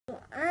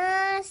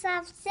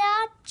सबसे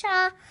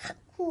अच्छा,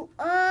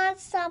 कुरान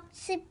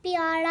सबसे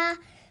प्यारा,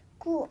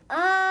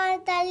 कुरान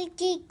दिल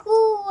की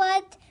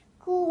कुव्वत,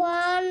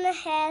 कुरान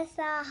है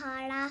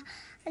सहारा।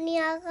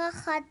 दुनिया का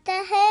खत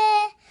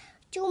है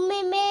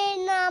चुमे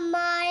में नाम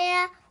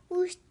आया,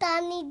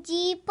 उस्तानी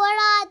जी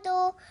पढ़ा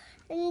दो,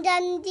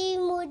 जंदी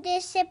मुझे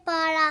से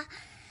पारा।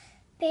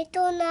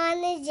 बेटो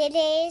नाने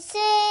जिले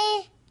से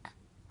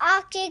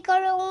आके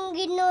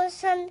करूंगी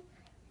नौसन,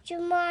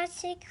 जुमा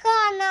से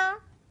खाना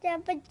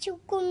जब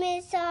चुकू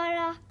में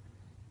सारा।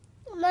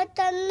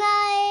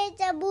 मतनाए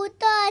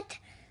जबूतात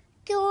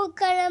क्यों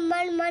कर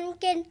मन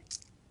के,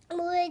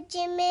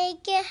 मुझे में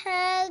के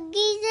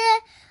हरगिज़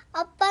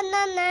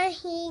अपना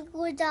नहीं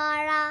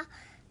गुजारा।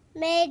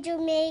 मैं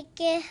जुमे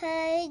के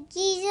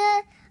हरगिज़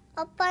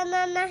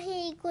अपना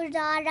नहीं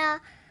गुजारा।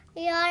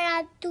 यार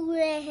अब तू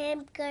रहम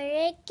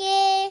करके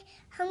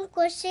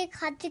हमको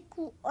सिखाती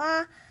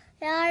कुरान,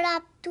 यार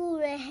अब तू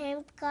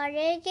रहम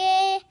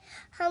करेगे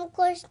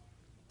हमको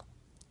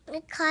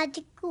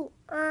सिखाती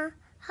कुरान।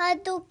 हर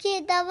दुख की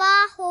दवा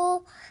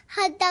हो,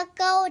 हर दर्द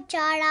का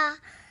उचारा,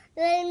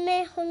 दिल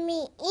में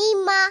हुमी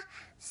ईमा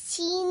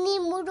सीनी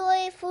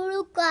मुरोए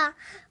फुरुका।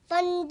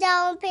 बन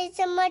जाऊं फिर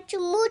समझ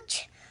मुझ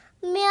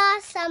म्या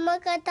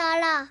समका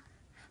तारा,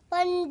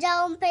 बन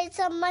जाऊं फिर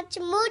समझ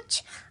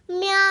मुझ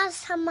म्या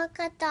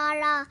समका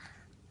तारा।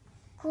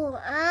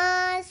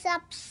 कुरान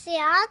सबसे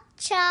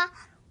अच्छा,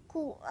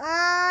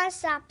 कुरान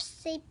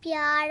सबसे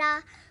प्यारा,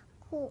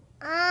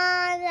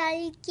 कुरान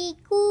दिल की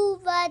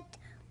कुव्वत,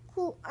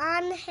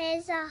 कुरान है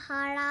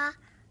सहारा।